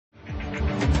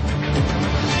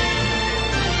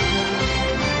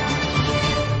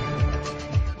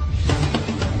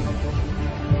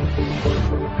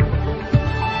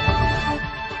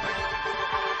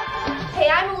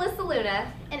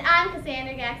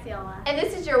Maxiola. And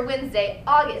this is your Wednesday,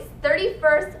 August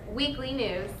 31st weekly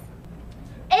news.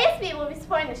 ASB will be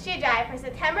supporting the shoe drive for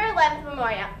September 11th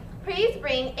Memorial. Please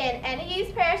bring in any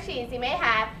used pair of shoes you may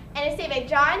have and receive a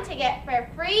drawing ticket for a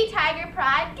free Tiger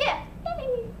Pride gift.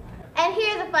 Yay! And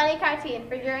here's a funny cartoon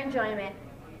for your enjoyment.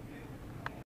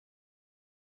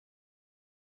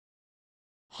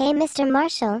 Hey, Mr.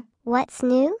 Marshall, what's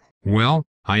new? Well,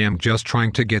 I am just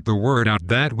trying to get the word out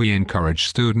that we encourage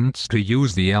students to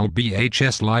use the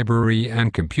LBHS library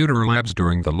and computer labs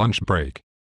during the lunch break.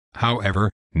 However,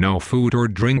 no food or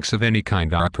drinks of any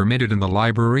kind are permitted in the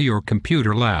library or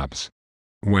computer labs.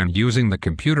 When using the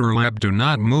computer lab, do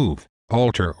not move,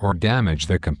 alter or damage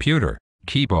the computer,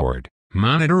 keyboard,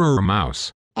 monitor or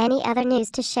mouse. Any other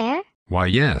news to share? Why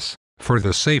yes, for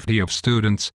the safety of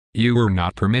students, you are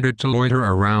not permitted to loiter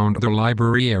around the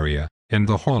library area, in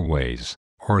the hallways,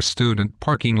 or student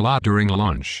parking lot during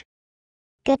lunch.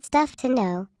 Good stuff to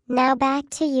know. Now back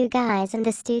to you guys in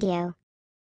the studio.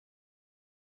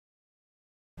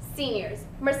 Seniors,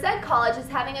 Merced College is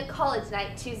having a college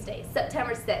night Tuesday,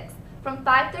 September 6th, from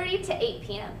 5:30 to 8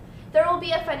 p.m. There will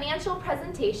be a financial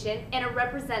presentation and a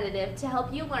representative to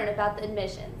help you learn about the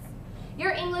admissions.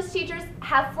 Your English teachers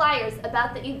have flyers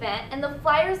about the event and the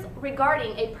flyers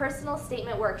regarding a personal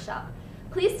statement workshop.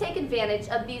 Please take advantage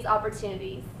of these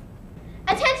opportunities.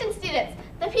 Attention students,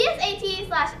 the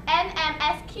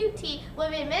PSAT/NMSQT will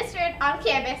be administered on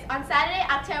campus on Saturday,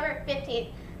 October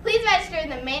 15th. Please register in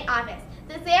the main office.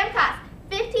 The exam costs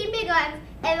 15 big ones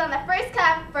and is on the first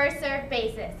come, first served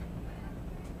basis.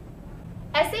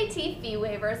 SAT fee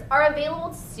waivers are available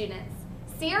to students.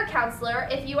 See your counselor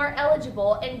if you are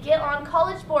eligible and get on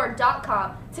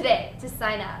collegeboard.com today to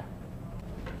sign up.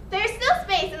 There is still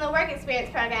space in the work experience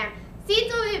program.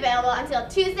 Seats will be available until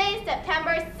Tuesday,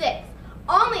 September 6th,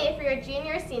 only if you're a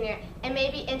junior or senior and may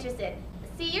be interested.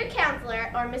 See your counselor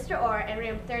or Mr. Orr in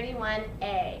room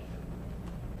 31A.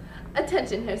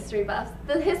 Attention history buffs.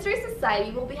 The History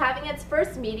Society will be having its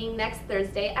first meeting next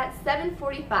Thursday at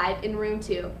 7:45 in room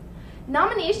 2.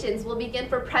 Nominations will begin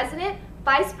for president,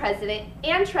 vice president,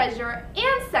 and treasurer,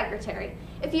 and secretary.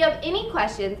 If you have any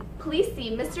questions, please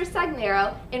see Mr.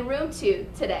 Sagnero in room 2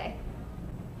 today.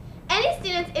 Any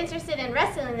students interested in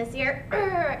wrestling this year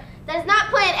that is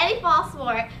not playing any fall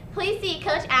sport, please see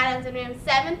Coach Adams in room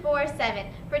 747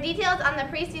 for details on the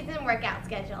preseason workout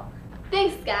schedule.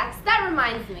 Thanks, Gax. That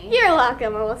reminds me. You're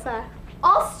welcome, Melissa.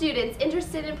 All students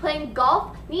interested in playing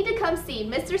golf need to come see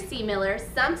Mr. C. Miller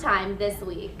sometime this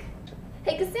week.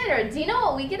 Hey, Cassandra, do you know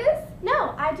what week it is?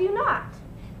 No, I do not.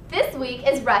 This week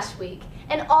is Rush Week,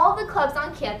 and all the clubs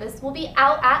on campus will be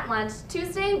out at lunch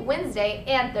Tuesday, Wednesday,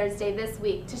 and Thursday this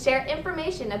week to share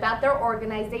information about their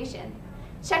organization.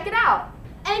 Check it out.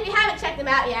 And if you haven't checked them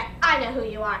out yet, I know who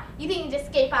you are. You think you just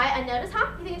skate by unnoticed,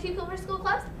 huh? You think you're too cool for school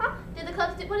clubs, huh? What do the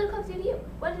clubs do to you?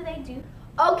 What do they do?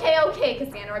 Okay,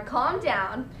 Cassandra, calm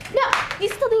down. No, you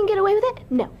still think you can get away with it?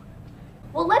 No.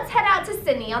 Well, let's head out to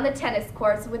Sydney on the tennis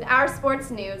courts with our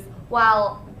sports news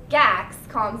while Gax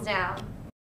calms down.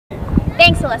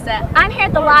 Thanks, Alyssa. I'm here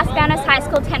at the Los Banos High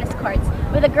School tennis courts,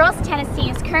 where the girls' tennis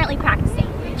team is currently practicing.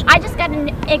 I just got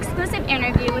an exclusive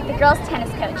interview with the girls'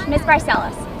 tennis coach, Ms.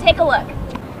 Barcelos. Take a look.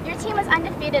 Your team was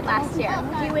undefeated last year.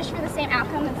 Do you wish for the same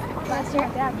outcome as last year?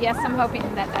 Yes, I'm hoping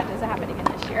that doesn't happen again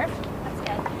this year. That's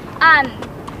good.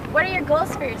 What are your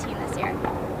goals for your team this year?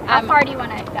 How far do you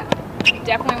want to go?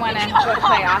 Definitely want to go to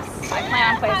playoffs. I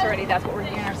plan on playoffs already. That's what we're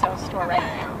getting ourselves for right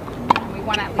now. We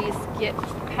want to at least get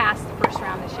past the first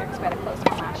round this year because we had a close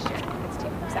one last year against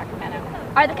Team from Sacramento.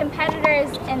 Are the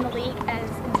competitors in the league as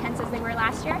intense as they were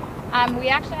last year? We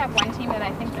actually have one team that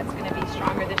I think that's going to be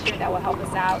stronger this year that will help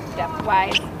us out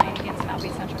depth-wise, playing against LB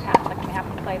Central Catholic, and we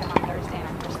happen to play them on Thursday in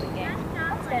our first league game.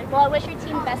 That's good. Well, I wish your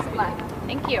team best of luck.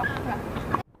 Thank you.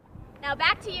 Now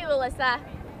back to you, Alyssa.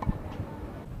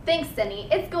 Thanks, Cindy.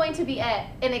 It's going to be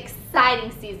an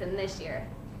exciting season this year.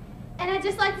 And I'd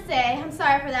just like to say, I'm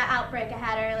sorry for that outbreak I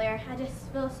had earlier. I just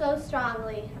feel so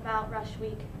strongly about Rush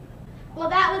Week. Well,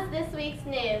 that was this week's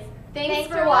news. Thanks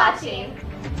for watching.